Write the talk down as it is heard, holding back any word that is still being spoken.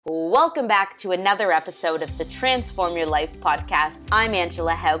Welcome back to another episode of the Transform Your Life podcast. I'm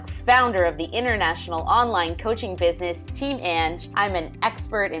Angela Haug, founder of the international online coaching business Team Ange. I'm an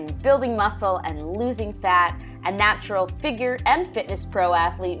expert in building muscle and losing fat, a natural figure and fitness pro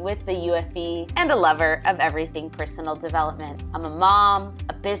athlete with the UFE, and a lover of everything personal development. I'm a mom,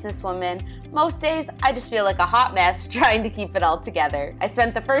 a businesswoman. Most days, I just feel like a hot mess trying to keep it all together. I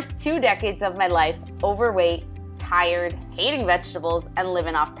spent the first 2 decades of my life overweight, tired, hating vegetables, and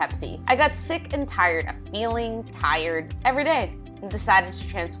living off Pepsi. I got sick and tired of feeling tired every day and decided to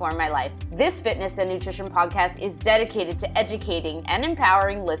transform my life. This fitness and nutrition podcast is dedicated to educating and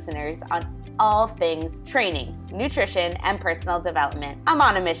empowering listeners on all things training, nutrition, and personal development. I'm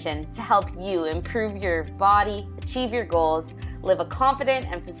on a mission to help you improve your body, achieve your goals, live a confident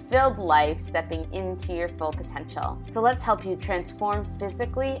and fulfilled life, stepping into your full potential. So let's help you transform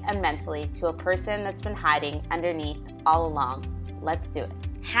physically and mentally to a person that's been hiding underneath all along. Let's do it.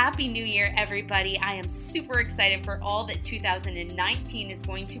 Happy New Year, everybody. I am super excited for all that 2019 is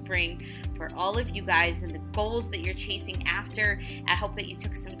going to bring for all of you guys and the goals that you're chasing after. I hope that you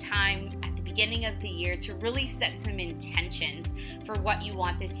took some time at the beginning of the year to really set some intentions for what you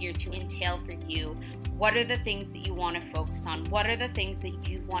want this year to entail for you. What are the things that you want to focus on? What are the things that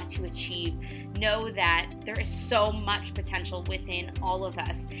you want to achieve? Know that there is so much potential within all of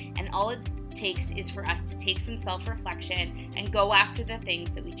us, and all it takes is for us to take some self-reflection and go after the things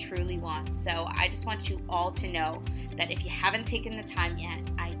that we truly want. So I just want you all to know that if you haven't taken the time yet,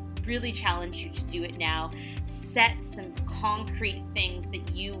 I really challenge you to do it now. Set some concrete things that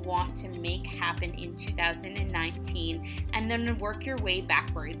you want to make happen in 2019 and then work your way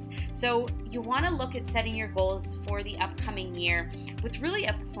backwards. So you want to look at setting your goals for the upcoming year with really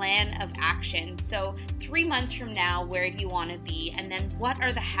a plan of action. So 3 months from now, where do you want to be? And then what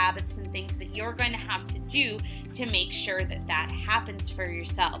are the habits and things that you're going to have to do to make sure that that happens for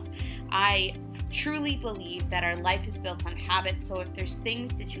yourself? I truly believe that our life is built on habits. So if there's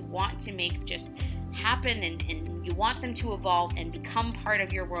things that you want to make just happen and you want them to evolve and become part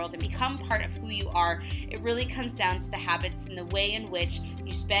of your world and become part of who you are, it really comes down to the habits and the way in which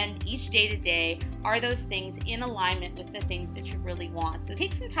you spend each day to day. Are those things in alignment with the things that you really want? So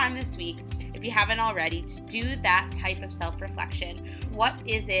take some time this week, if you haven't already, to do that type of self-reflection. What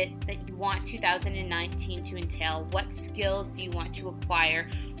is it that you want 2019 to entail? What skills do you want to acquire?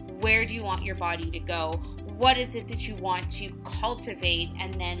 Where do you want your body to go? What is it that you want to cultivate?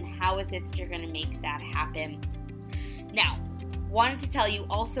 And then how is it that you're going to make that happen? Now, wanted to tell you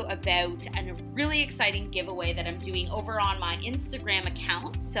also about a really exciting giveaway that I'm doing over on my Instagram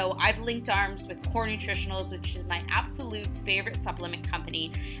account. So I've linked arms with Core Nutritionals, which is my absolute favorite supplement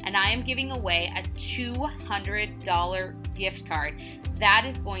company, and I am giving away a $200 gift card. That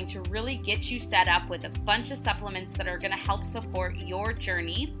is going to really get you set up with a bunch of supplements that are going to help support your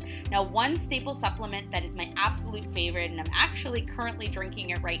journey. Now, one staple supplement that is my absolute favorite, and I'm actually currently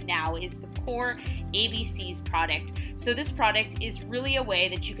drinking it right now, is the Core ABCs product. So this product is really a way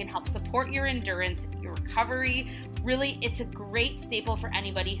that you can help support your endurance, your recovery. Really, it's a great staple for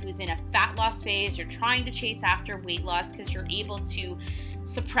anybody who's in a fat loss phase. You're trying to chase after weight loss because you're able to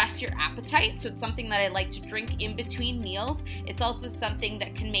suppress your appetite. So it's something that I like to drink in between meals. It's also something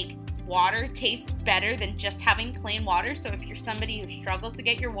that can make water taste better than just having plain water. So if you're somebody who struggles to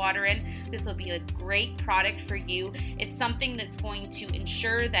get your water in, this will be a great product for you. It's something that's going to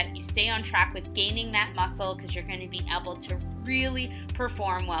ensure that you stay on track with gaining that muscle, because you're going to be able to really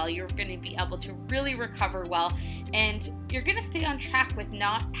perform well. You're going to be able to really recover well, and you're going to stay on track with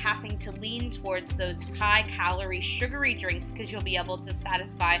not having to lean towards those high calorie sugary drinks, because you'll be able to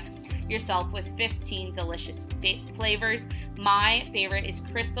satisfy yourself with 15 delicious flavors. My favorite is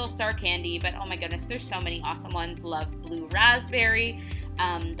Crystal Star Candy, but oh my goodness, there's so many awesome ones. Love Blue Raspberry.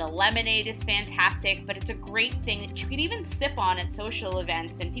 The lemonade is fantastic, but it's a great thing that you can even sip on at social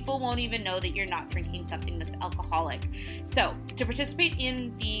events, and people won't even know that you're not drinking something that's alcoholic. So to participate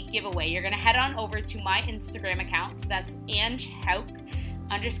in the giveaway, you're going to head on over to my Instagram account. So that's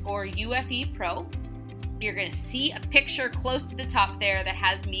AngeHauk_UFE Pro. You're going to see a picture close to the top there that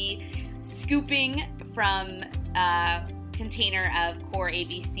has me scooping from container of Core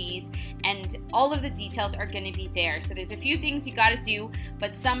ABCs, and all of the details are going to be there. So there's a few things you got to do,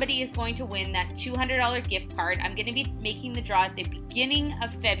 but somebody is going to win that $200 gift card. I'm going to be making the draw at the beginning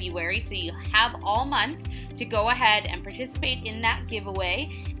of February, so you have all month to go ahead and participate in that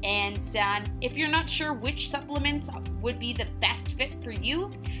giveaway. And if you're not sure which supplements would be the best fit for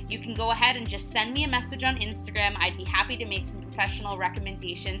you, you can go ahead and just send me a message on Instagram. I'd be happy to make some professional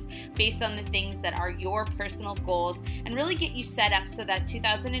recommendations based on the things that are your personal goals and really get you set up so that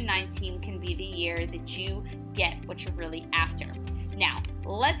 2019 can be the year that you get what you're really after. Now,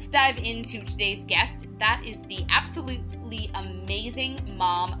 let's dive into today's guest. That is the absolutely amazing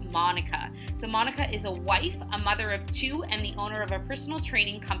mom, Monica. So Monica is a wife, a mother of two, and the owner of a personal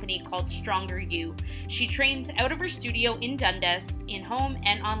training company called Stronger You. She trains out of her studio in Dundas, in home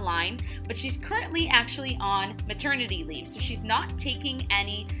and online, but she's currently actually on maternity leave. So she's not taking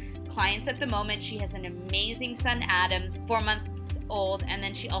any clients at the moment. She has an amazing son, Adam, 4 months old, and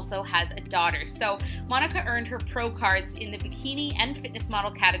then she also has a daughter. So Monica earned her pro cards in the bikini and fitness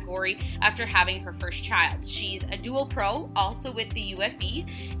model category after having her first child. She's a dual pro, also with the UFE,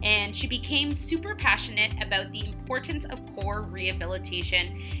 and she became super passionate about the importance of core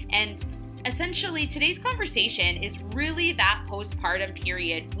rehabilitation. And essentially, today's conversation is really that postpartum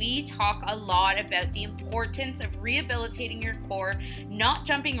period. We talk a lot about the importance of rehabilitating your core, not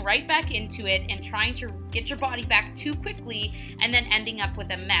jumping right back into it and trying to get your body back too quickly and then ending up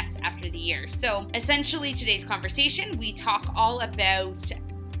with a mess after the year. So essentially, today's conversation, we talk all about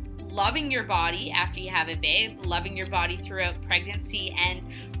loving your body after you have a babe, loving your body throughout pregnancy, and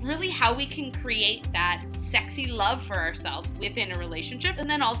really how we can create that sexy love for ourselves within a relationship. And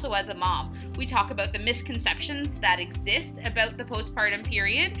then also as a mom, we talk about the misconceptions that exist about the postpartum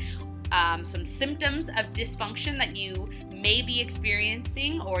period, some symptoms of dysfunction that you may be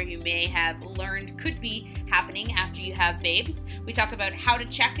experiencing or you may have learned could be happening after you have babes. We talk about how to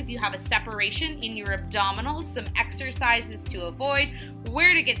check if you have a separation in your abdominals, some exercises to avoid,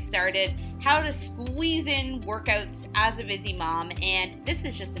 where to get started, how to squeeze in workouts as a busy mom, and this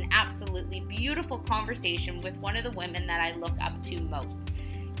is just an absolutely beautiful conversation with one of the women that I look up to most.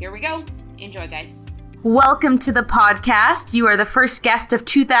 Here we go. Enjoy, guys. Welcome to the podcast. You are the first guest of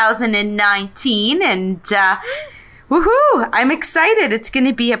 2019, and woohoo! I'm excited. It's going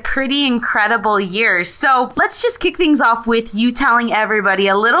to be a pretty incredible year. So let's just kick things off with you telling everybody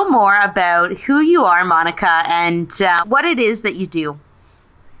a little more about who you are, Monica, and what it is that you do.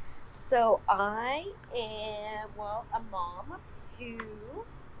 So I am, a mom of two,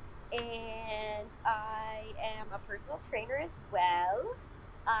 and I am a personal trainer as well.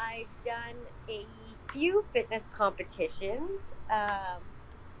 I've done a few fitness competitions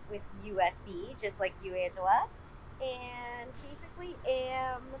with UFE, just like you, Angela, and basically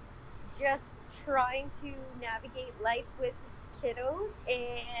am just trying to navigate life with kiddos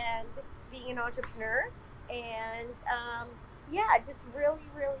and being an entrepreneur, and just really,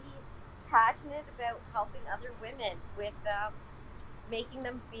 really passionate about helping other women with making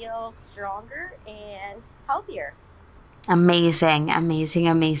them feel stronger and healthier. Amazing, amazing,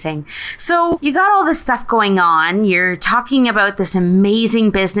 amazing. So you got all this stuff going on. You're talking about this amazing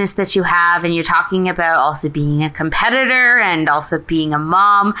business that you have, and you're talking about also being a competitor and also being a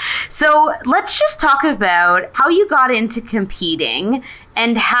mom. So let's just talk about how you got into competing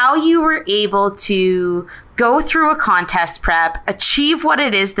and how you were able to go through a contest prep, achieve what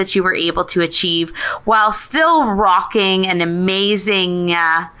it is that you were able to achieve while still rocking an amazing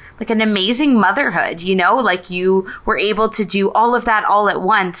motherhood, like you were able to do all of that all at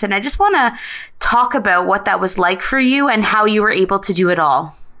once. And I just want to talk about what that was like for you and how you were able to do it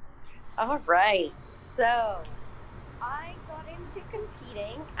all. All right. So I got into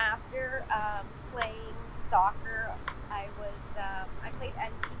competing after playing soccer. I played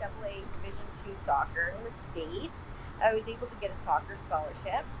NCAA Division II soccer in the state. I was able to get a soccer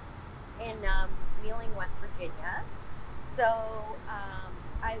scholarship in Wheeling, West Virginia. So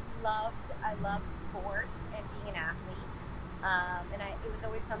I loved sports and being an athlete, and it was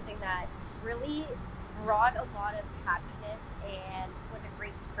always something that really brought a lot of happiness and was a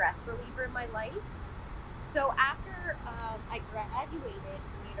great stress reliever in my life. So after I graduated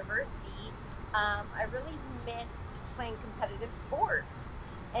from university, I really missed playing competitive sports,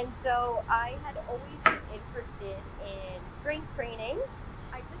 and so I had always been interested in strength training.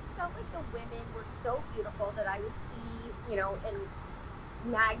 I just felt like the women were so beautiful that I would see, in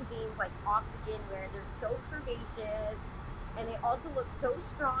magazines like Oxygen, where they're so curvaceous and they also look so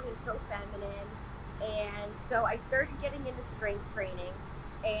strong and so feminine. And so I started getting into strength training,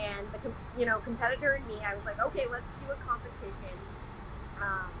 and the competitor in me, I was like, okay, let's do a competition.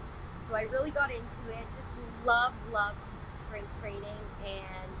 So I really got into it, just loved strength training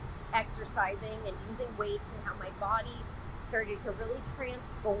and exercising and using weights, and how my body started to really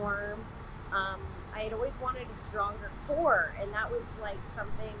transform. I had always wanted a stronger core, and that was like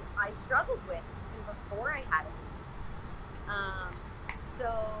something I struggled with even before I had a baby. So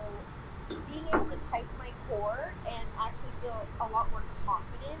being able to tighten my core and actually feel a lot more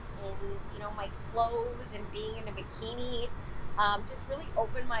confident in, my clothes and being in a bikini, just really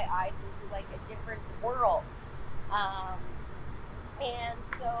opened my eyes into like a different world. And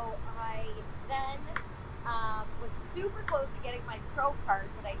so I then Was super close to getting my pro card,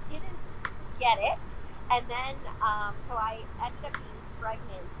 but I didn't get it. And then, so I ended up being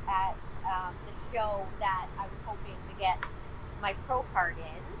pregnant at the show that I was hoping to get my pro card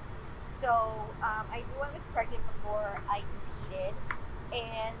in. So I knew I was pregnant before I competed,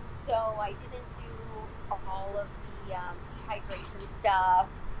 and so I didn't do all of the dehydration stuff,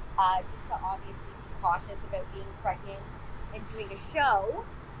 just to obviously be cautious about being pregnant and doing a show.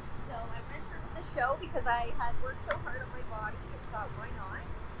 So I went through with the show because I had worked so hard on my body and thought, why not?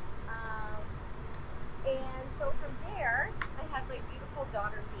 And so from there, I had my beautiful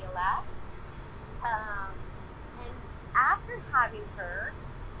daughter, Mila. And after having her,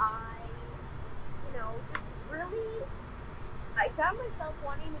 just really, I found myself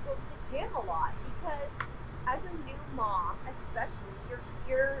wanting to go to the gym a lot because as a new mom, especially,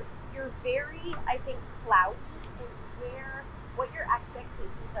 you're very, I think, cloudy in what your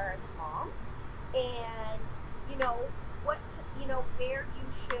expectations are as a mom, and where you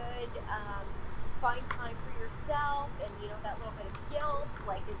should find time for yourself, and that little bit of guilt,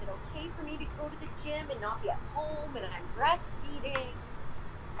 like, is it okay for me to go to the gym and not be at home and I'm breastfeeding?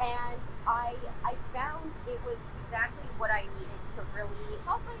 And I found it was exactly what I needed to really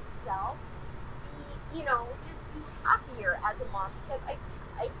help myself be, just be happier as a mom, because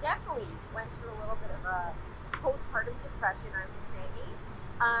I definitely went through a little bit of a postpartum depression, I would say,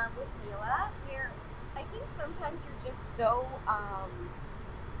 with Mila, where I think sometimes you're just so, I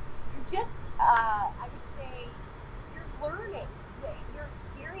would say, you're learning, you're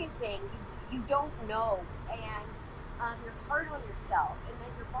experiencing, you don't know, and you're hard on yourself, and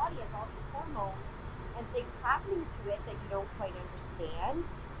then your body has all these hormones and things happening to it that you don't quite understand.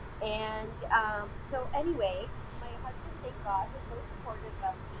 And so anyway, my husband, thank God, was so supportive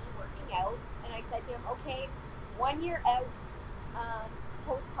of me working out, and I said to him, okay, 1 year out,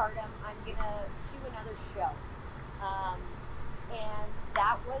 postpartum, I'm gonna do another show. And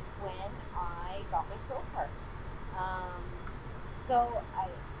that was when I got my pro card. So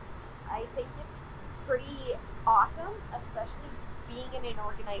I think it's pretty awesome, especially being in an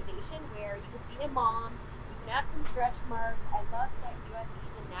organization where you can be a mom, you can have some stretch marks. I love that USC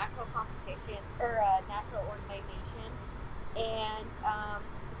is a natural competition, or a natural organization. And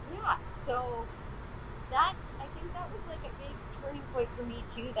so I think that was like a big turning point for me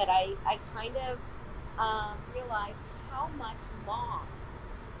too, that I kind of realized how much moms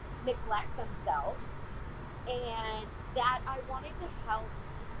neglect themselves, and that I wanted to help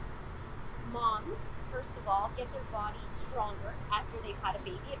moms, first of all, get their bodies stronger after they've had a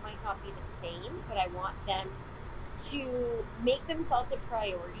baby. It might not be the same, but I want them to make themselves a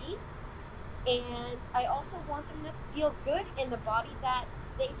priority, and I also want them to feel good in the body that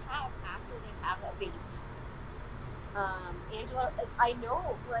they have after they have a baby. Angela, I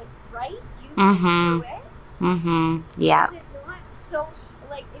know, like, right? You went through it. Yeah. Is it not so,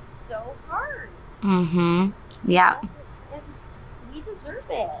 like, it's so hard? Yeah. And we deserve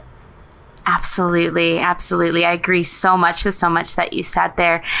it. Absolutely. Absolutely. I agree so much with so much that you said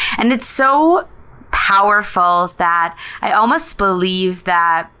there. And it's so powerful that I almost believe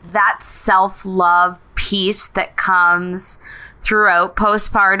that self-love piece that comes throughout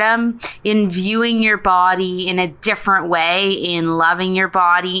postpartum, in viewing your body in a different way, in loving your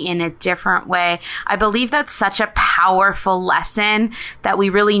body in a different way. I believe that's such a powerful lesson that we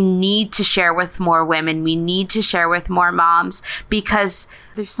really need to share with more women. We need to share with more moms, because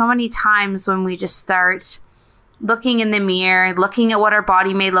there's so many times when we just start looking in the mirror, looking at what our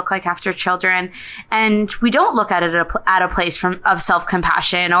body may look like after children, and we don't look at it at a place of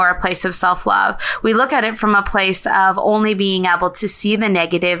self-compassion or a place of self-love. We look at it from a place of only being able to see the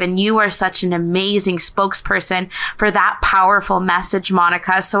negative, and you are such an amazing spokesperson for that powerful message,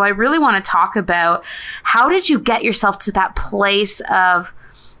 Monica. So I really want to talk about, how did you get yourself to that place of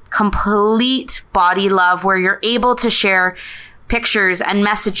complete body love where you're able to share pictures and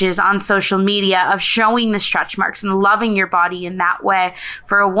messages on social media of showing the stretch marks and loving your body in that way,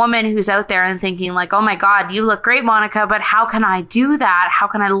 for a woman who's out there and thinking like, oh my God, you look great, Monica, but how can I do that? How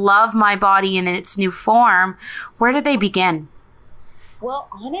can I love my body in its new form? Where did they begin? Well,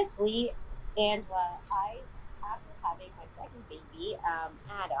 honestly, Angela, after having my second baby,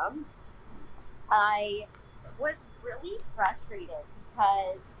 Adam, I was really frustrated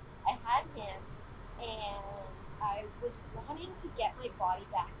because I had him and I was wanting to get my body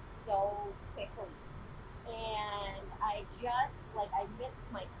back so quickly, and I just, like, I missed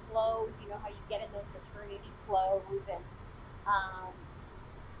my clothes. You know how you get in those maternity clothes, and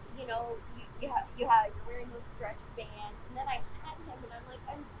you're wearing those stretch bands, and then I had him, and I'm like,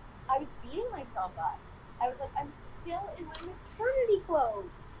 I was beating myself up. I was like, I'm still in my maternity clothes.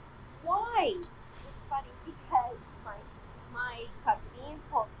 Why? It's funny because my company is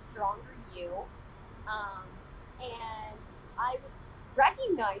called Stronger You, and I was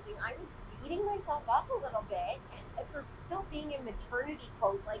recognizing I was beating myself up a little bit, and for still being in maternity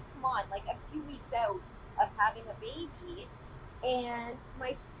clothes. Like, come on, like a few weeks out of having a baby, and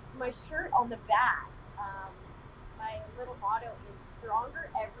my shirt on the back, my little motto is "Stronger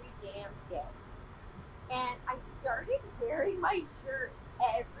every damn day." And I started wearing my shirt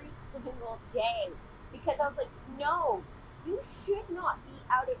every single day because I was like, no, you should not be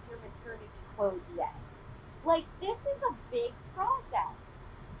out of your maternity clothes yet. Like, this is a big process.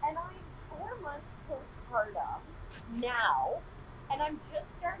 And I'm 4 months postpartum now, and I'm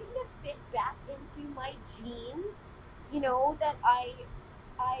just starting to fit back into my jeans, you know, that I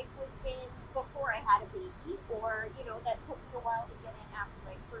was in before I had a baby, or, you know, that took me a while to get in after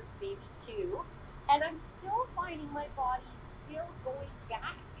my first baby too. And I'm still finding my body still going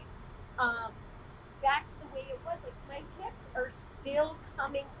back to the way it was. Like, my hips are still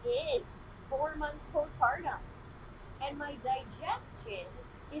coming in 4 months postpartum. And my digestion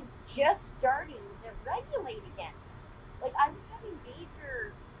is just starting to regulate again. Like, I was having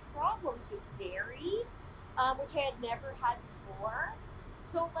major problems with dairy, which I had never had before.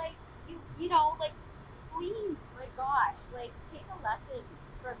 So, like, you know, like, please, my gosh, like, take a lesson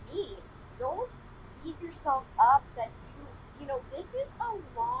from me. Don't beat yourself up that you know, this is a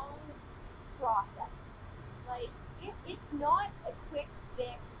long process. Like, it's not a quick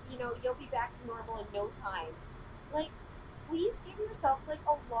fix, you know, you'll be back to normal in no time. Like, please give yourself, like,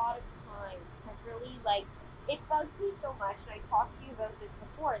 a lot of time to really, like, it bugs me so much, and I talked to you about this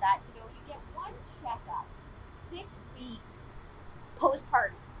before, that, you know, you get one checkup, 6 weeks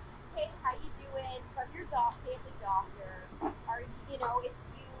postpartum. Hey, how you doing? From your family doctor. Or, you know, if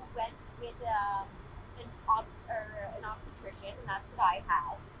you went with an obstetrician, and that's what I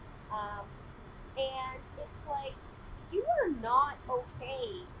had. And it's like, you are not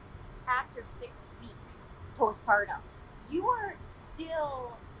okay after 6 weeks postpartum. You are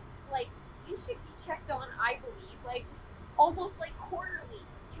still, like, you should be checked on, I believe, like, almost like quarterly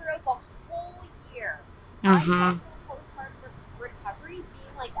throughout the whole year. I talk postpartum recovery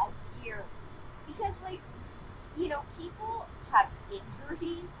being like a year, because, like, you know, people have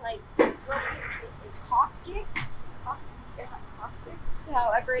injuries, like toxics,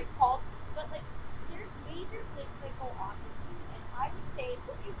 however it's called, but, like, there's major things that go on with you, and I would say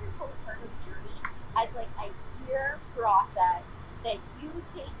look at your postpartum journey as, like, a year process that you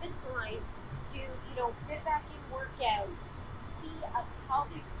take the time to, you know, fit back in workout, see a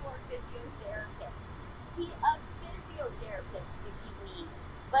pelvic floor physiotherapist, see a physiotherapist if you need.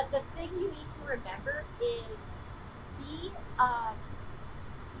 But the thing you need to remember is you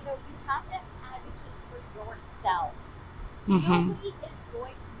know, you have to advocate for yourself. Nobody is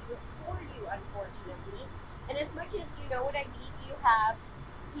going to do it for you, unfortunately. And as much as, you know what I mean, you have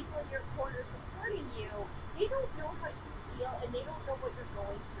people in your corner supporting you, they don't know how you feel, and they don't know what you're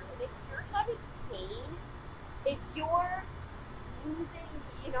going through. And if you're having pain, if you're losing,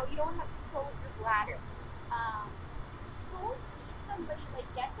 you know, you don't have control of your bladder, go see somebody, like,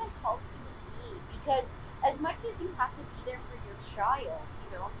 get the help you need. Because as much as you have to be there for your child,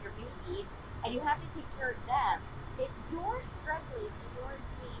 you know, your baby, and you have to take care of them, if you're struggling and you're in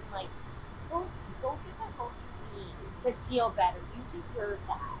pain, like, go get the help you need to feel better. You deserve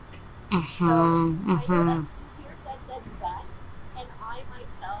that. So I know that's easier said than done, and I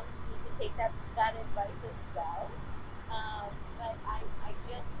myself need to take that advice as well. But I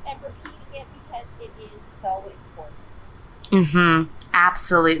just am repeating it because it is so important.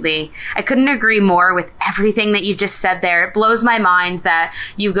 Absolutely. I couldn't agree more with everything that you just said there. It blows my mind that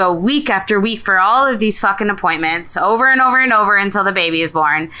you go week after week for all of these fucking appointments over and over and over until the baby is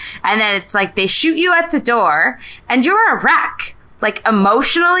born. And then it's like they shoot you at the door and you're a wreck. Like,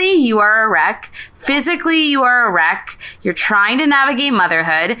 emotionally, you are a wreck. Physically, you are a wreck. You're trying to navigate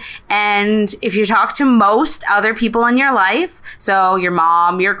motherhood. And if you talk to most other people in your life, so your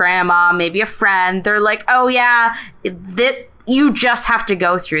mom, your grandma, maybe a friend, they're like, oh yeah, you just have to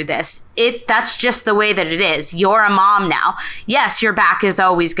go through this. That's just the way that it is. You're a mom now. Yes, your back is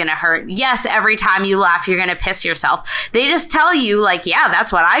always going to hurt. Yes, every time you laugh, you're going to piss yourself. They just tell you, like, yeah,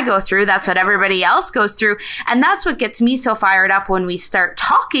 that's what I go through. That's what everybody else goes through. And that's what gets me so fired up when we start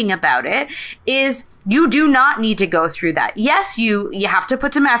talking about it, is you do not need to go through that. Yes, you have to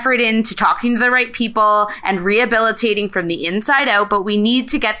put some effort into talking to the right people and rehabilitating from the inside out, but we need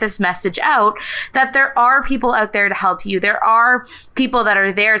to get this message out that there are people out there to help you. There are people that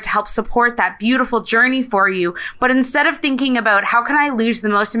are there to help support that beautiful journey for you. But instead of thinking about how can I lose the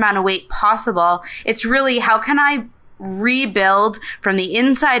most amount of weight possible, it's really how can I rebuild from the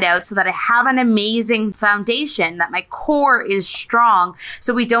inside out so that I have an amazing foundation, that my core is strong,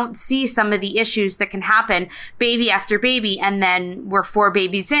 so we don't see some of the issues that can happen baby after baby, and then we're 4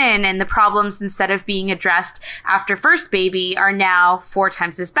 babies in, and the problems, instead of being addressed after first baby, are now 4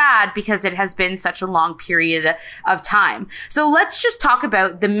 times as bad because it has been such a long period of time. So let's just talk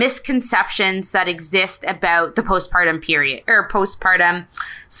about the misconceptions that exist about the postpartum period, or postpartum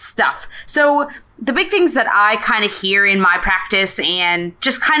stuff. So the big things that I kind of hear in my practice and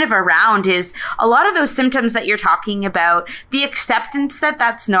just kind of around is a lot of those symptoms that you're talking about, the acceptance that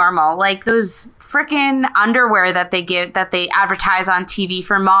that's normal, like those freaking underwear that they advertise on TV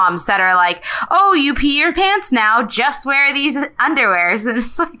for moms that are like, oh, you pee your pants now, just wear these underwears. And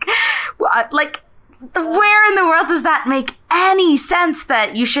it's like, where in the world does that make any sense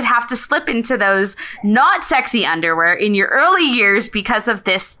that you should have to slip into those not sexy underwear in your early years because of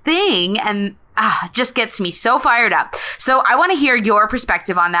this thing? And just gets me so fired up. So I want to hear your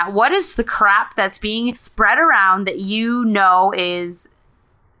perspective on that. What is the crap that's being spread around that you know is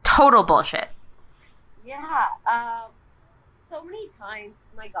total bullshit? Yeah. So many times,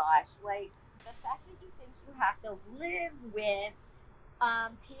 my gosh, like the fact that you think you have to live with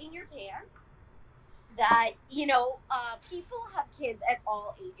peeing your pants, that, people have kids at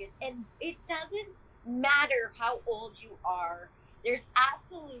all ages, and it doesn't matter how old you are. There's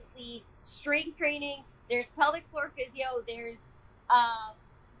absolutely strength training. There's pelvic floor physio. There's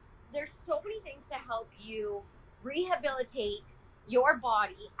so many things to help you rehabilitate your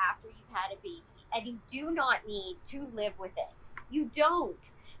body after you've had a baby, and you do not need to live with it. You don't.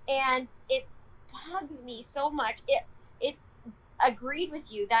 And it bugs me so much. It agreed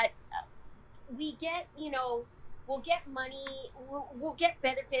with you that we get, we'll get money, we'll get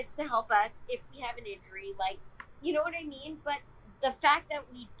benefits to help us if we have an injury, like, you know what I mean? But the fact that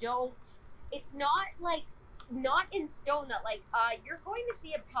we don't, it's not in stone that you're going to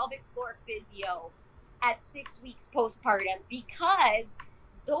see a pelvic floor physio at 6 weeks postpartum, because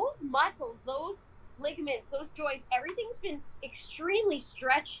those muscles, those ligaments, those joints, everything's been extremely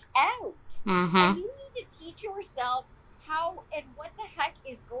stretched out. Mm-hmm. And you need to teach yourself how and what the heck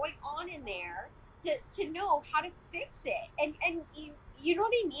is going on in there to know how to fix it. And you know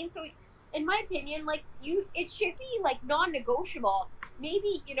what I mean? So in my opinion, it should be non-negotiable.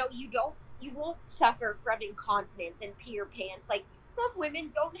 Maybe, you won't suffer from incontinence and pee your pants. Like, some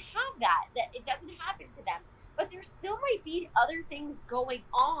women don't have that it doesn't happen to them, but there still might be other things going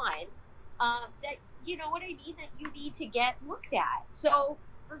on that, you know what I mean, that you need to get looked at. So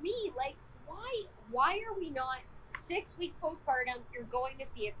for me, why are we not 6 weeks postpartum, you're going to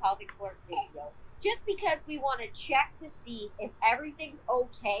see a pelvic floor physio? Just because we want to check to see if everything's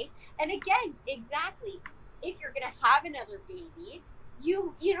okay. And again, exactly, if you're going to have another baby,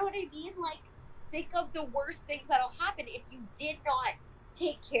 you know what I mean? Think of the worst things that'll happen if you did not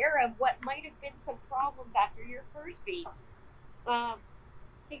take care of what might have been some problems after your first baby.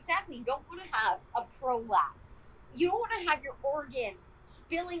 Exactly, you don't want to have a prolapse. You don't want to have your organs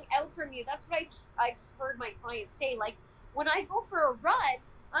spilling out from you. That's what I've heard my clients say. When I go for a run,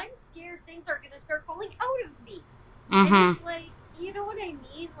 I'm scared things are going to start falling out of me. Mm-hmm. And it's you know what I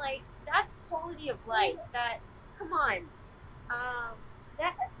mean? That's quality of life. That, come on.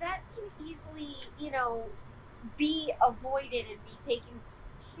 That can easily, be avoided and be taken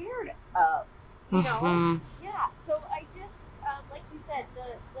care of, you know? Mm-hmm. Yeah. So I just, like you said,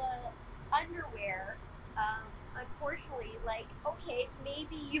 the underwear, unfortunately, okay,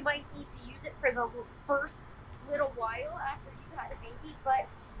 maybe you might need to use it for the first little while after you've had a baby, but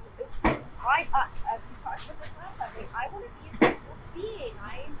we talked about this last time. I want to be a sexual being.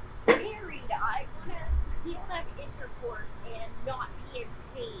 I'm married. I want to be able to have intercourse and not be in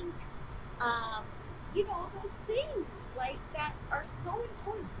pain. Those things that are so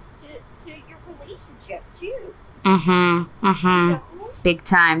important to your relationship too. Mm-hmm. Mm-hmm. Big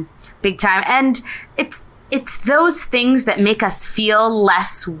time. And it's those things that make us feel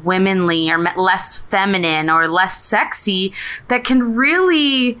less womanly or less feminine or less sexy that can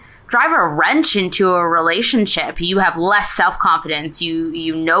really drive a wrench into a relationship. You have less self-confidence.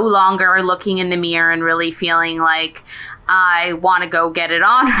 You no longer are looking in the mirror and really feeling like, I want to go get it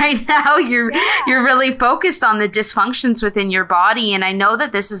on right now. You're really focused on the dysfunctions within your body. And I know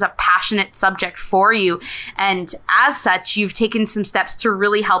that this is a passionate subject for you. And as such, you've taken some steps to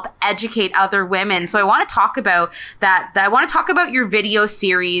really help educate other women. So I want to talk about that. I want to talk about your video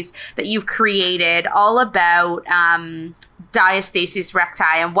series that you've created all about, diastasis recti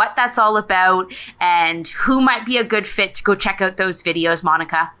and what that's all about and who might be a good fit to go check out those videos,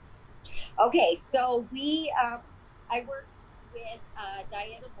 Monica. Okay, so I work with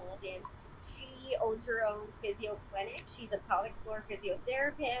Diana Bolden. She She owns her own physio clinic. She's a pelvic floor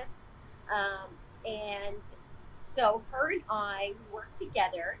physiotherapist. And so her and I work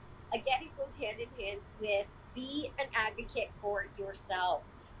together. Again, it goes hand in hand with be an advocate for yourself.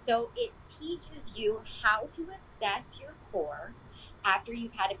 So it teaches you how to assess your core after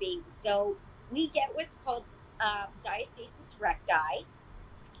you've had a baby. So we get what's called diastasis recti.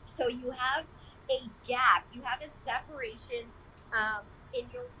 So you have a gap, you have a separation in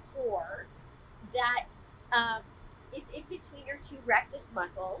your core that is in between your two rectus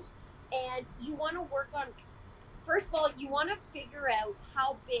muscles. And you want to work on, first of all, you want to figure out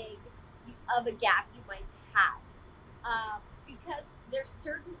how big of a gap you might have. Because there's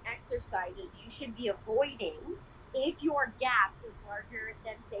certain exercises you should be avoiding if your gap is larger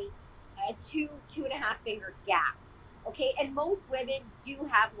than, say, a 2.5 finger gap. Okay, and most women do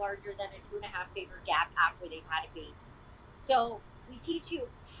have larger than a 2.5 finger gap after they've had a baby. So we teach you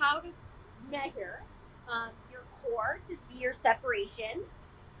how to measure your core to see your separation,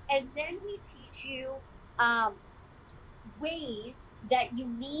 and then we teach you ways that you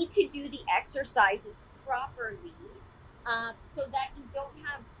need to do the exercises properly so that you don't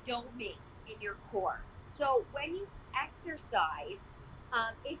have doming in your core. So when you exercise,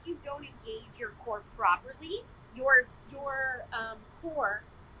 if you don't engage your core properly, your core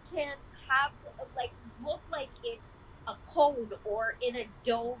can have look like it's a cone or in a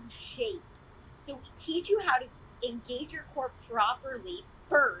dome shape. So we teach you how to engage your core properly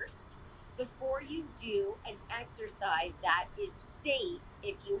first before you do an exercise that is safe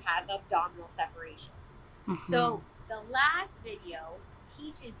if you have abdominal separation. Mm-hmm. So the last video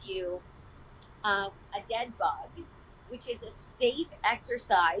teaches you a dead bug, which is a safe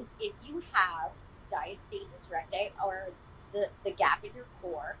exercise if you have diastasis recti or the gap in your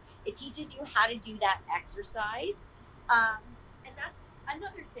core. It teaches you how to do that exercise. And that's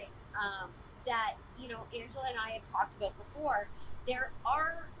another thing that, Angela and I have talked about before. There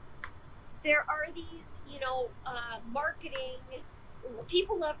are these, marketing,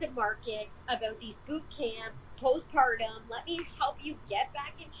 people love to market about these boot camps, postpartum. Let me help you get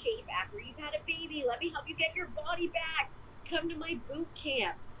back in shape after you've had a baby. Let me help you get your body back. Come to my boot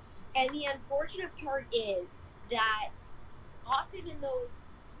camp. And the unfortunate part is that often in those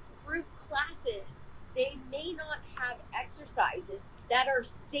group classes, they may not have exercises that are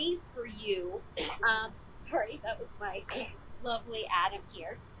safe for you. Sorry, that was my lovely Adam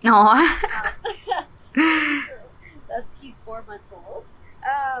here. Aww. He's 4 months old.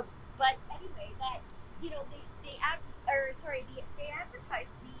 But anyway, they advertise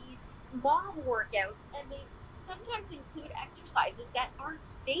these mom workouts, and they sometimes include exercises that aren't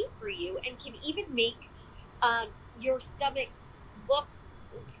safe for you and can even make your stomach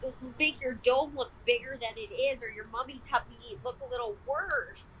make your dome look bigger than it is, or your mummy tummy look a little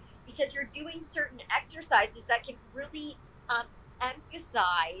worse, because you're doing certain exercises that can really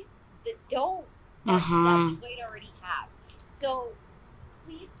emphasize the dome that you might already have. So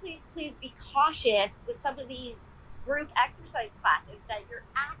please be cautious with some of these group exercise classes that you're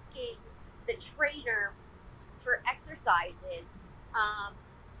asking the trainer for exercises,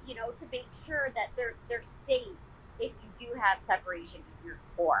 to make sure that they're safe if you do have separation in your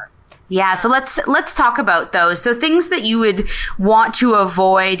core. Yeah, so let's talk about those. So things that you would want to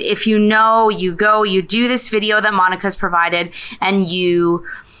avoid if you do this video that Monica's provided and you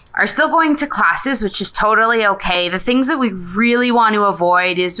are still going to classes, which is totally okay. The things that we really want to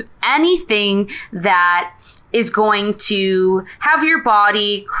avoid is anything that is going to have your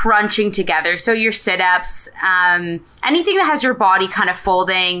body crunching together. So your sit-ups, anything that has your body kind of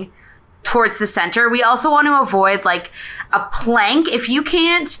folding towards the center. We also want to avoid like a plank. If you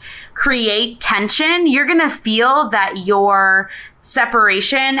can't create tension, you're going to feel that your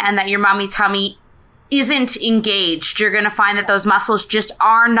separation and that your mommy tummy isn't engaged. You're going to find that those muscles just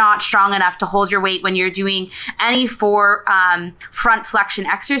are not strong enough to hold your weight when you're doing any front flexion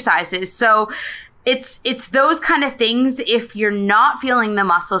exercises. So it's those kind of things. If you're not feeling the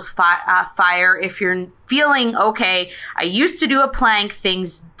muscles fire, if you're feeling, okay, I used to do a plank,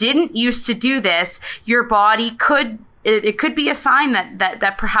 things didn't used to do this, your body it could be a sign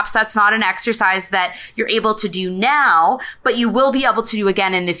that perhaps that's not an exercise that you're able to do now, but you will be able to do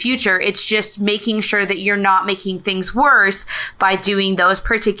again in the future. It's just making sure that you're not making things worse by doing those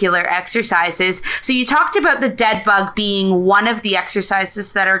particular exercises. So you talked about the dead bug being one of the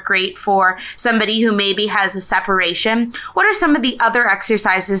exercises that are great for somebody who maybe has a separation. What are some of the other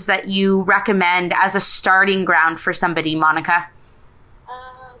exercises that you recommend as a starting ground for somebody, Monica?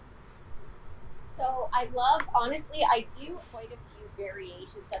 So I do quite a few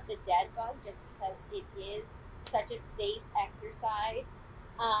variations of the dead bug just because it is such a safe exercise.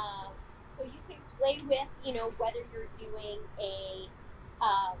 So you can play with, whether you're doing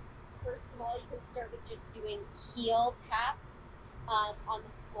first of all, you can start with just doing heel taps on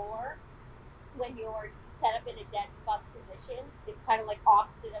the floor when you're set up in a dead bug position. It's kind of like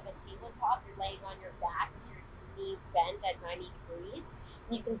opposite of a tabletop. You're laying on your back with your knees bent at 90 degrees.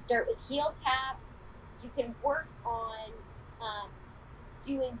 And you can start with heel taps. You can work on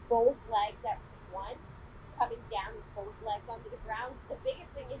doing both legs at once, coming down with both legs onto the ground. The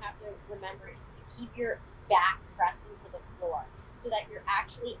biggest thing you have to remember is to keep your back pressed into the floor so that you're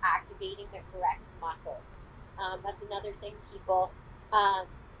actually activating the correct muscles. That's another thing people,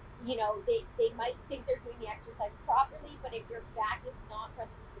 they might think they're doing the exercise properly, but if your back is not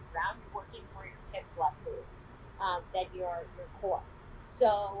pressed into the ground, you're working more your hip flexors than your core.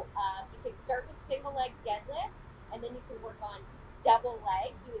 So you can start with single leg deadlifts, and then you can work on double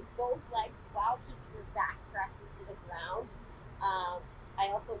leg, doing both legs while keeping your back pressed into the ground. I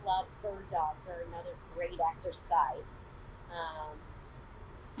also love bird dogs, are another great exercise.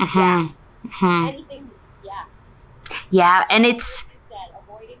 Anything, yeah, and it's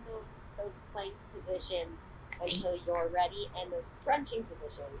avoiding those plank positions until you're ready, and those crunching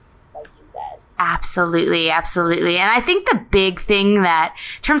positions, like you said. Absolutely. And I think the big thing that,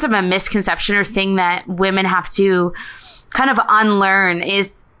 in terms of a misconception or thing that women have to kind of unlearn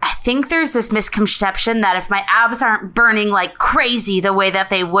is, I think there's this misconception that if my abs aren't burning like crazy the way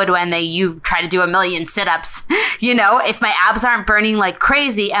that they would when you try to do a million sit-ups, if my abs aren't burning like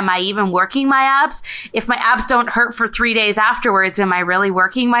crazy, am I even working my abs? If my abs don't hurt for 3 days afterwards, am I really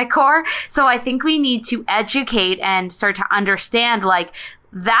working my core? So I think we need to educate and start to understand like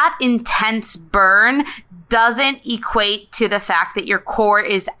that intense burn doesn't equate to the fact that your core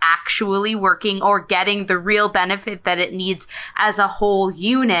is actually working or getting the real benefit that it needs as a whole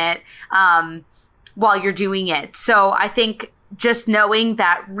unit while you're doing it. So I think just knowing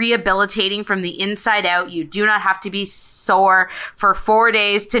that rehabilitating from the inside out, you do not have to be sore for 4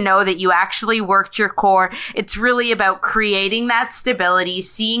 days to know that you actually worked your core. It's really about creating that stability,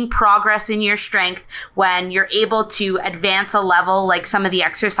 seeing progress in your strength when you're able to advance a level, like some of the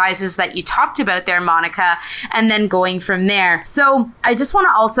exercises that you talked about there, Monica, and then going from there. So I just want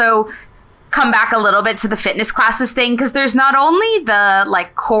to also come back a little bit to the fitness classes thing, because there's not only the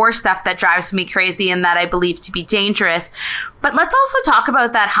like core stuff that drives me crazy and that I believe to be dangerous, but let's also talk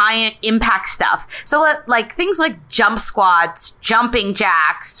about that high impact stuff. So like things like jump squats, jumping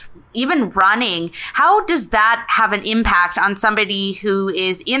jacks, even running. How does that have an impact on somebody who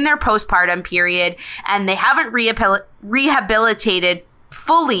is in their postpartum period and they haven't rehabilitated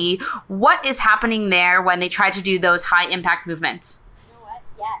fully? What is happening there when they try to do those high impact movements?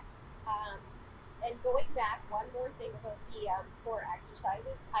 Going back, one more thing about the core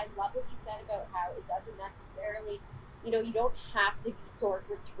exercises. I love what you said about how it doesn't necessarily, you don't have to be sore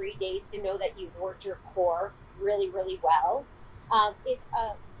for 3 days to know that you've worked your core really, really well. It's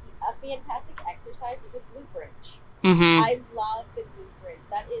a fantastic exercise is a glute bridge. Mm-hmm. I love the glute bridge.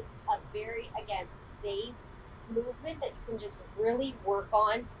 That is a very, again, safe movement that you can just really work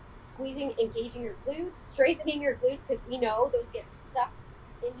on, squeezing, engaging your glutes, strengthening your glutes, because we know those get sucked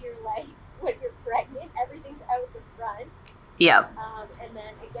into your legs when you're pregnant. Everything's out the front. Yep. And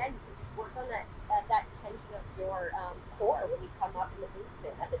then again, you can just work on that tension of your core when you come up in the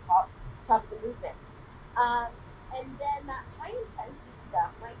movement at the top of the movement. And then that high intensity stuff.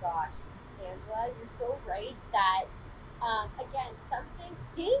 My gosh, Angela, you're so right that again, something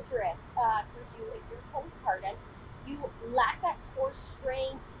dangerous for you if you're postpartum. You lack that core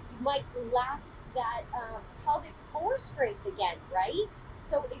strength. You might lack that pelvic core strength again, right?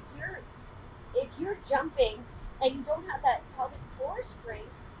 So if you're jumping and you don't have that pelvic core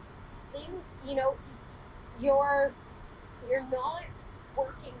strength, things, you're not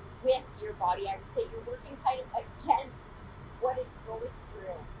working with your body. I would say you're working kind of against what it's going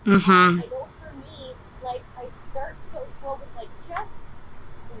through. Mm-hmm. I know for me, like I start so slow with like just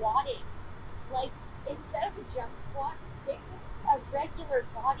squatting. Like instead of a jump squat, stick with a regular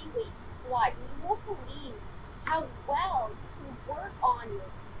body weight squat. You won't believe how well you can work on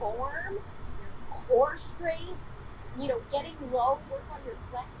your form, your core strength, getting low, work on your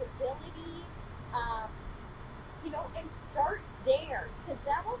flexibility, and start there, because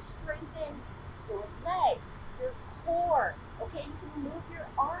that will strengthen your legs, your core. Okay, you can move your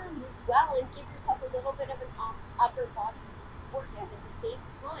arms as well and give yourself a little bit of an upper body workout at the same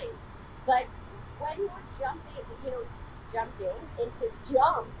time. But when you're jumping into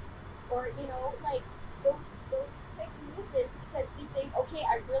jumps, or like those quick movements, because we think, okay,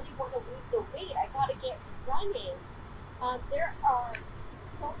 I really want to lose the weight, I got to get running. There are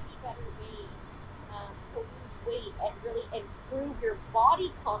so many better ways to lose weight and really improve your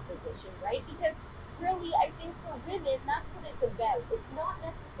body composition, right? right? Because really, I think for women, that's what it's about. It's not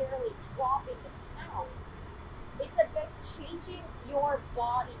necessarily dropping the pounds. It's about changing your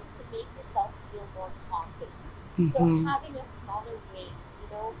body to make yourself feel more confident. So having a smaller waist,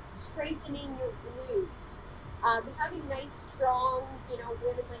 strengthening your glutes, having nice, strong,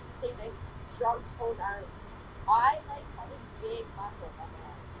 women like to say nice, strong toned arms. I like having big muscles on my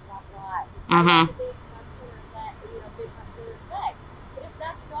arms, not lie. I like a big muscular leg, big muscular leg. But if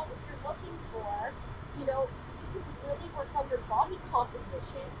that's not what you're looking for, you can really work on your body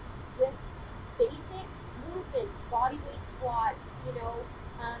composition with basic movements, body weight squats, you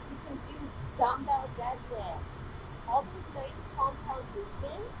can do dumbbell deadlifts, all those nice compound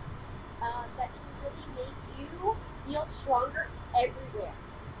movements that can really make you feel stronger everywhere.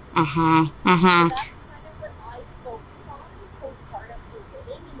 So that's kind of what I focus on postpartum for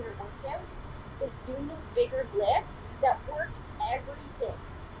women in their workouts, is doing those bigger lifts that work everything.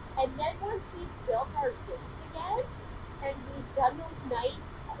 And then once we've built our base again, and we've done those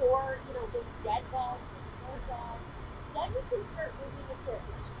nice core, those dead dogs, core dogs, then we can start moving into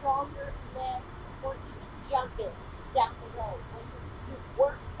stronger lifts or even jumping down the road. When you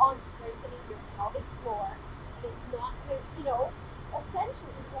work on strengthening your pelvic floor, and it's not going to,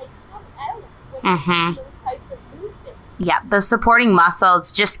 essentially like come out when you do those types of movements. Yeah, those supporting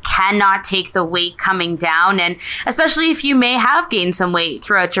muscles just cannot take the weight coming down. And especially if you may have gained some weight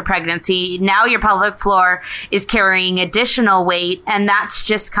throughout your pregnancy, now your pelvic floor is carrying additional weight, and that's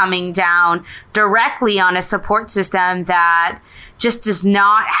just coming down directly on a support system that just does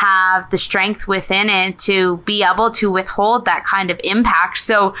not have the strength within it to be able to withhold that kind of impact.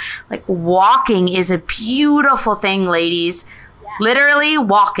 So like walking is a beautiful thing, ladies. Literally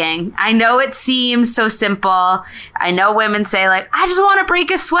walking. I know it seems so simple. I know women say like, I just want to break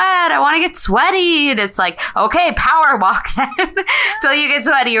a sweat. I want to get sweaty. And it's like, okay, power walk then till you get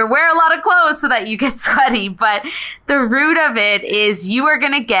sweaty, or wear a lot of clothes so that you get sweaty. But the root of it is you are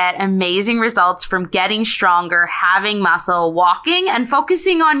going to get amazing results from getting stronger, having muscle, walking, and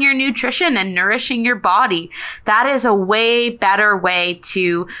focusing on your nutrition and nourishing your body. That is a way better way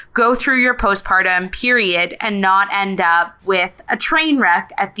to go through your postpartum period and not end up with a train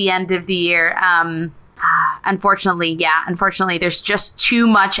wreck at the end of the year. Unfortunately, there's just too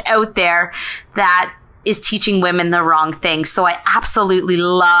much out there that is teaching women the wrong thing. So I absolutely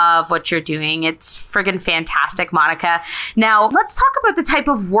love what you're doing. It's friggin' fantastic, Monica. Now, let's talk about the type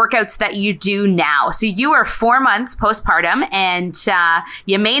of workouts that you do now. So you are 4 months postpartum, and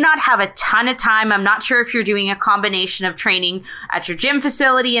you may not have a ton of time. I'm not sure if you're doing a combination of training at your gym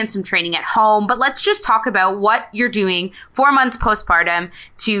facility and some training at home, but let's just talk about what you're doing 4 months postpartum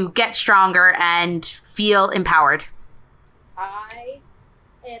to get stronger and feel empowered. I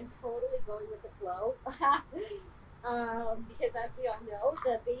am totally going with the flow because, as we all know,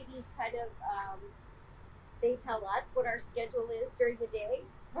 the babies kind of they tell us what our schedule is during the day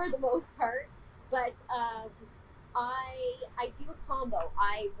for the most part. But I do a combo.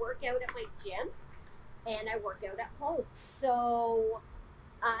 I work out at my gym and I work out at home. So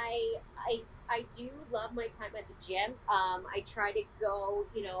I do love my time at the gym. I try to go,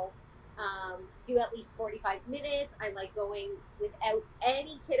 do at least 45 minutes. I like going without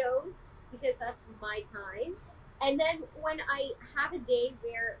any kiddos because that's my time. And then when I have a day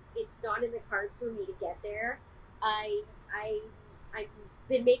where it's not in the cards for me to get there, I've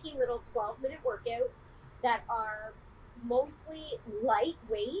been making little 12-minute workouts that are mostly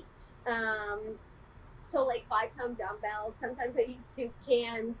lightweight. So like 5-pound dumbbells. Sometimes I use soup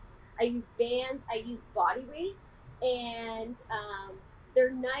cans. I use bands. I use body weight. And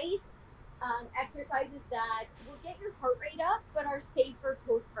they're nice exercises that will get your heart rate up, but are safe for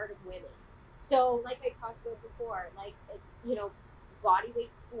postpartum women. So like I talked about before, like, body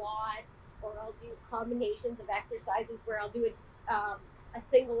weight squats, or I'll do combinations of exercises where I'll do a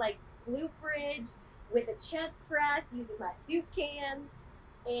single leg glute bridge with a chest press using my soup cans.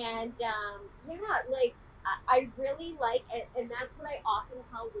 And I really like it, and that's what I often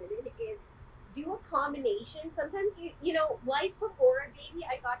tell women is do a combination. Sometimes life before a baby,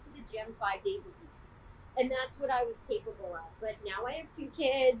 I got to the gym 5 days a week, and that's what I was capable of. But now I have 2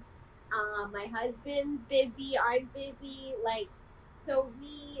 kids. My husband's busy. I'm busy. So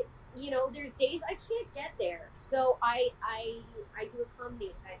we, there's days I can't get there. So I do a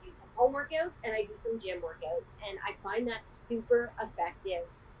combination. I do some home workouts and I do some gym workouts, and I find that super effective.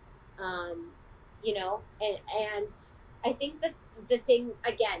 And I think that the thing,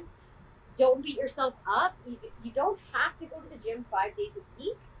 again, don't beat yourself up. You don't have to go to the gym 5 days a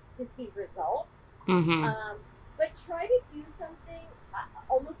week to see results. But try to do something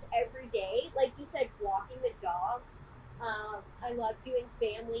almost every day. Like you said, walking the dog. I love doing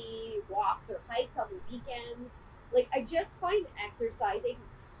family walks or hikes on the weekends. Like, I just find exercising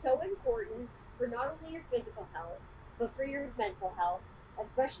so important for not only your physical health, but for your mental health,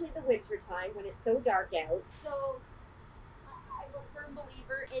 especially the winter time when it's so dark out. So I'm a firm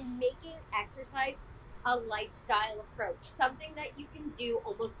believer in making exercise a lifestyle approach, something that you can do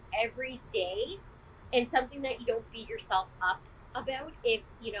almost every day, and something that you don't beat yourself up about if,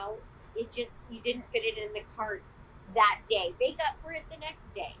 you know, you didn't fit it in the cards that day. Make up for it the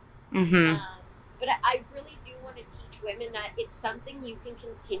next day. Mm-hmm. But I really do want to teach women that it's something you can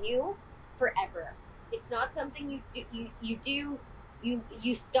continue forever. It's not something you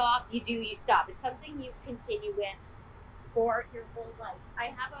stop. It's something you continue with for your whole life. I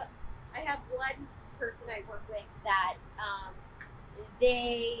have one person I work with that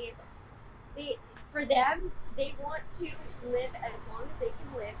they for them, they want to live as long as they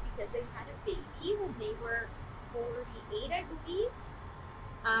can live because they had a baby when they were 48, I believe.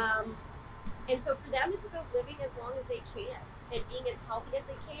 And so for them, it's about living as long as they can and being as healthy as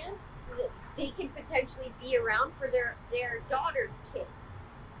they can, so that they can potentially be around for their daughter's kids.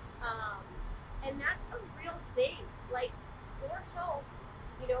 And that's a real thing. Like, your health,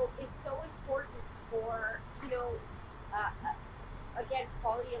 you know, is so important for, you know, again,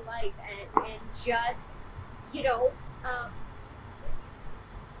 quality of life and just, you know,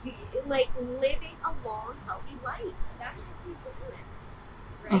 like living a long, healthy life. That's what we want,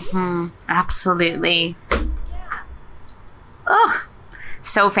 right? Mm-hmm. Absolutely. Yeah. Oh,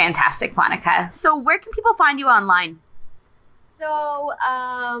 so fantastic, Monica. So where can people find you online? So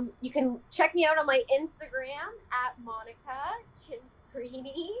you can check me out on my Instagram at Monica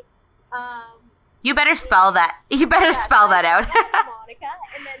Cinfrini. You better spell that. You better spell that out. Monica,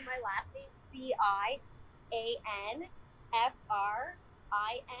 and then my last name Cianfrini.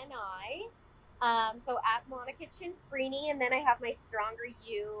 So at Monica Cinfrini, and then I have my Stronger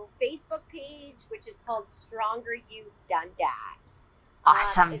You Facebook page, which is called Stronger You Dundas.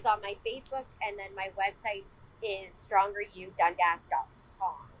 Awesome. It's on my Facebook, and then my website is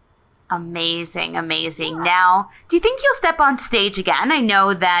strongeryouDundas.com. Amazing, amazing. Yeah. Now, do you think you'll step on stage again? I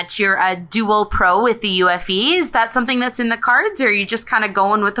know that you're a dual pro with the UFE. Is that something that's in the cards, or are you just kind of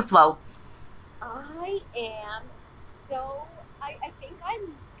going with the flow? I am. So I think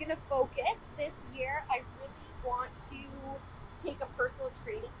I'm going to focus this year. I really want to take a personal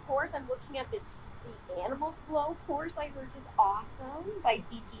training course. I'm looking at the Animal Flow course I heard is awesome by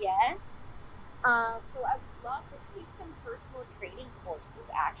DTS. So I would love to take some personal training courses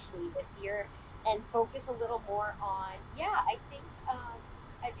actually this year and focus a little more on, I think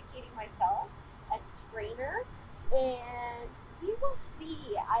educating myself as a trainer, and we will see.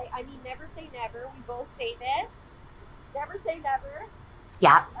 I mean, never say never. We both say this. Never say never.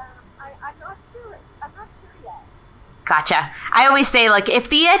 Yeah. I'm not sure. I'm not sure yet. Gotcha. I always say, like, if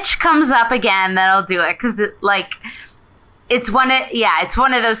the itch comes up again, then I'll do it. Because, it's one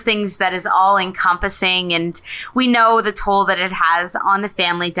of those things that is all encompassing, and we know the toll that it has on the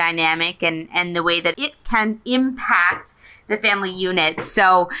family dynamic and the way that it can impact the family unit.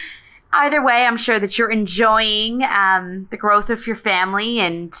 So either way, I'm sure that you're enjoying the growth of your family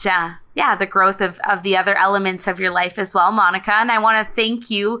and the growth of the other elements of your life as well, Monica. And I want to thank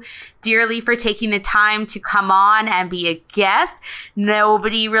you dearly for taking the time to come on and be a guest.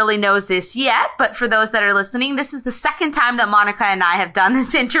 Nobody really knows this yet, but for those that are listening, this is the second time that Monica and I have done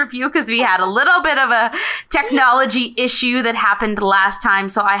this interview because we had a little bit of a technology issue that happened last time.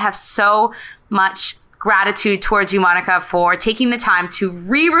 So I have so much gratitude towards you, Monica, for taking the time to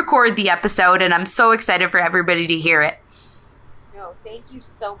re-record the episode, and I'm so excited for everybody to hear it. No, thank you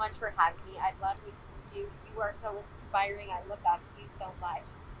so much for having me. I love what you do. You are so inspiring. I look up to you so much,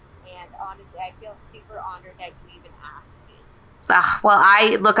 and honestly, I feel super honored that you even asked me. Well,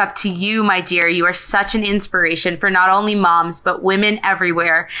 I look up to you, my dear. You are such an inspiration for not only moms, but women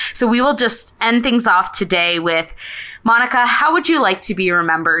everywhere. So we will just end things off today with, Monica, how would you like to be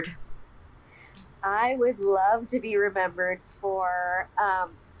remembered? I would love to be remembered for,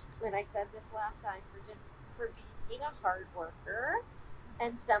 and I said this last time, for being a hard worker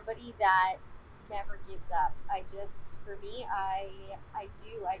and somebody that never gives up. For me, I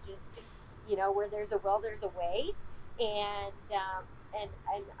where there's a will, there's a way, and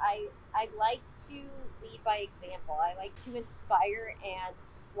I like to lead by example. I like to inspire and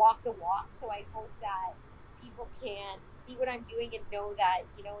walk the walk. So I hope that people can see what I'm doing and know that,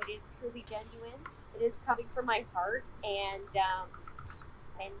 it is truly genuine. It is coming from my heart.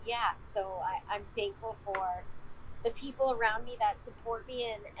 So I'm thankful for the people around me that support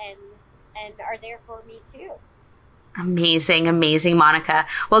me and are there for me too. Amazing, amazing, Monica.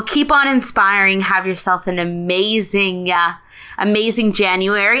 Well, keep on inspiring. Have yourself an amazing amazing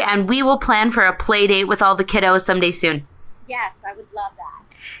January, and we will plan for a play date with all the kiddos someday soon. Yes, I would love that.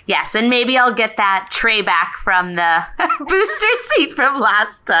 Yes, and maybe I'll get that tray back from the booster seat from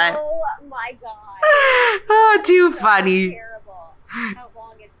last time. Oh my God. Oh, too funny. Terrible. How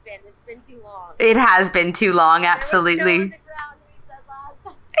long it's been. It's been too long. It has been too long, absolutely. There was snow on the ground, we said last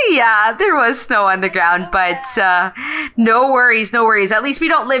time. Yeah, there was snow on the ground, but no worries, no worries. At least we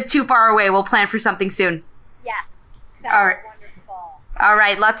don't live too far away. We'll plan for something soon. Yes. Sounds All right. wonderful. All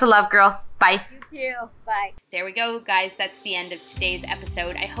right, lots of love, girl. Bye. You too. Bye. There we go, guys. That's the end of today's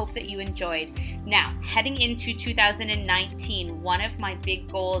episode. I hope that you enjoyed. Now, heading into 2019, one of my big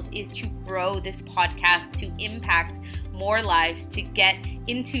goals is to grow this podcast to impact more lives, to get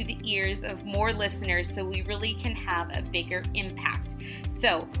into the ears of more listeners so we really can have a bigger impact.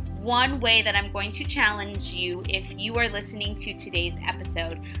 So, one way that I'm going to challenge you, if you are listening to today's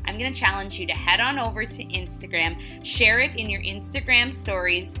episode, I'm going to challenge you to head on over to Instagram, share it in your Instagram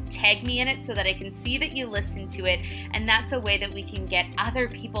stories, tag me in it so that I can see that you listen to it, and that's a way that we can get other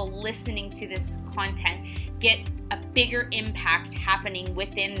people listening to this content, get a bigger impact happening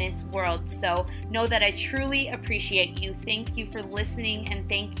within this world. So know that I truly appreciate you. Thank you for listening and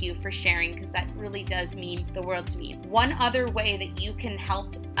thank you for sharing, because that really does mean the world to me. One other way that you can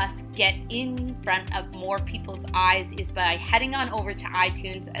help us get in front of more people's eyes is by heading on over to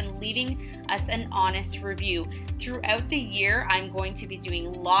iTunes and leaving us an honest review. Throughout the year, I'm going to be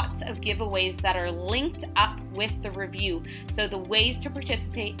doing lots of giveaways that are linked up with the review. So the ways to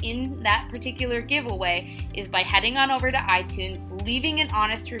participate in that particular giveaway is by heading on over to iTunes, leaving an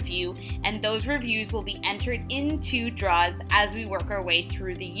honest review, and those reviews will be entered into draws as we work our way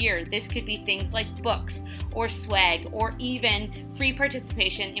through the year. This could be things like books or swag or even free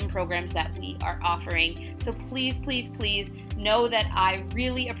participation in programs that we are offering. So please, please, please know that I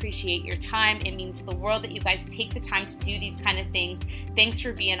really appreciate your time. It means the world that you guys take the time to do these kind of things. Thanks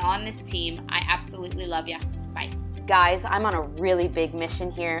for being on this team. I absolutely love you. Bye. Guys, I'm on a really big mission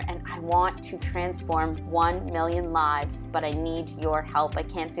here, and I want to transform 1 million lives, but I need your help. I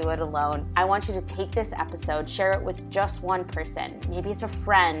can't do it alone. I want you to take this episode, share it with just one person. Maybe it's a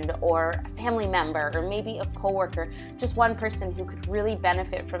friend or a family member or maybe a coworker, just one person who could really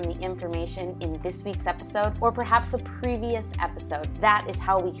benefit from the information in this week's episode or perhaps a previous episode. That is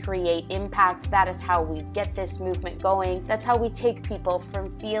how we create impact. That is how we get this movement going. That's how we take people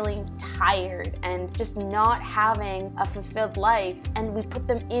from feeling tired and just not having a fulfilled life, and we put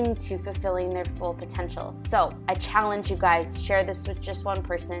them into fulfilling their full potential. So I challenge you guys to share this with just one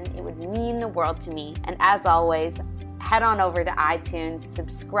person. It would mean the world to me. And as always, head on over to iTunes,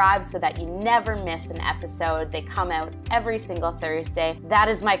 subscribe so that you never miss an episode. They come out every single Thursday. That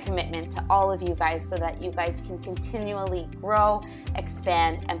is my commitment to all of you guys so that you guys can continually grow,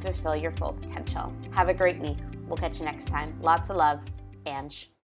 expand, and fulfill your full potential. Have a great week. We'll catch you next time. Lots of love, Ange.